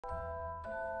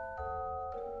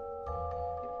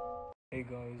Hey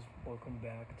guys, welcome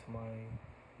back to my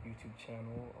YouTube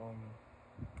channel.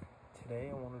 Today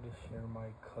I wanted to share my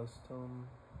custom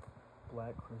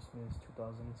Black Christmas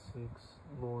 2006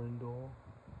 Lauren doll.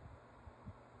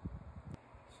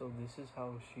 So this is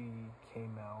how she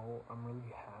came out. I'm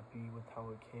really happy with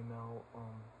how it came out.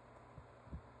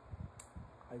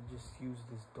 I just used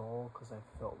this doll because I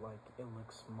felt like it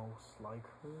looks most like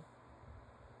her.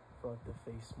 I feel like the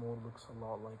face mold looks a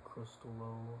lot like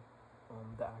Lowe,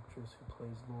 the actress who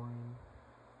plays Lauren.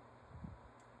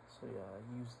 So yeah, I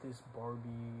used this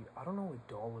Barbie. I don't know what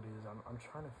doll it is. I'm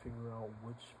trying to figure out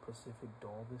which Pacific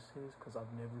doll this is because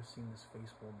I've never seen this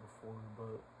face mold before.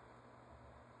 But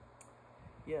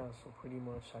yeah, so pretty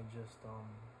much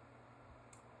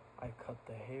I cut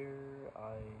the hair,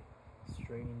 I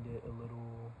straightened it a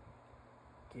little,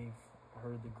 gave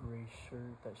her the gray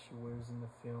shirt that she wears in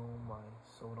the film. I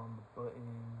sewed on the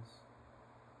buttons,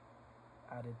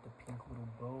 added the pink little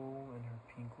bow and her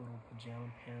pink little pajama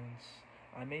pants.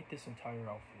 I made this entire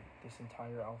outfit.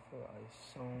 I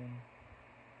sewn.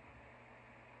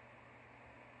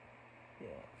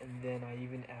 Yeah, and then I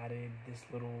even added this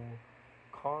little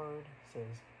card. It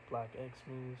says Black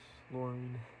Xmas,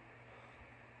 Lauren.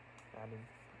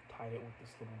 Tied it with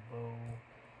this little bow.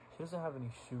 She doesn't have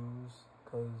any shoes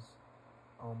because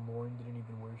Lauren didn't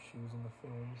even wear shoes in the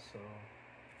film. So,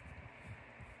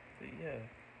 but yeah,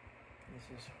 this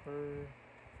is her.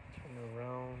 Turn her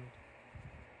around.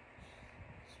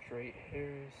 Straight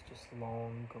hairs, just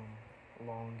long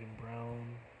and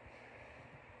brown.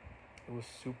 It was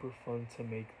super fun to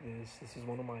make this. This is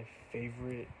one of my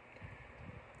favorite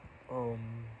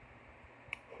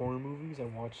horror movies. I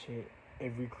watch it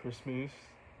every Christmas,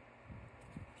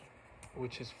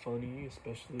 which is funny,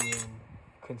 especially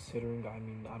considering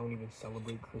I don't even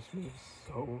celebrate Christmas,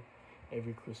 so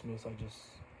every Christmas I just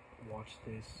watch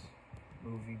this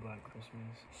movie, Black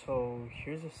Christmas. So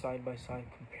here's a side-by-side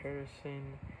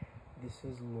comparison. This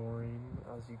is Lauren,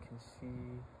 as you can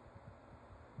see.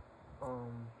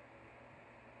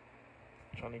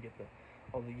 Trying to get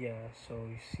so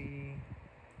you see,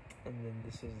 and then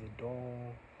this is the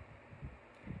doll.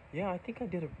 Yeah, I think I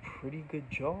did a pretty good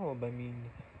job. I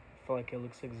feel like it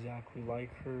looks exactly like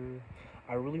her.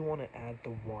 I really want to add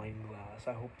the wine glass.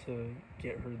 I hope to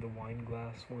get her the wine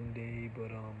glass one day,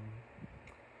 but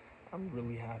I'm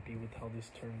really happy with how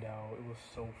this turned out. It was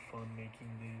so fun making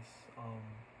this.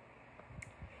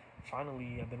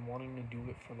 Finally, I've been wanting to do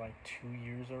it for like 2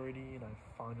 years already, and I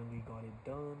finally got it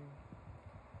done.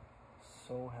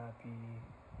 So happy.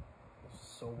 It's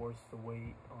so worth the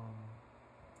wait.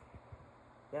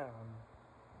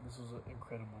 This was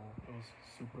incredible. It was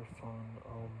super fun.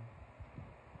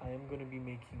 I am going to be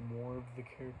making more of the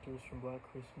characters from Black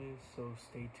Christmas, so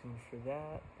stay tuned for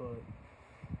that. But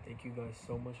thank you guys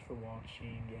so much for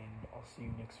watching, and I'll see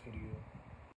you next video.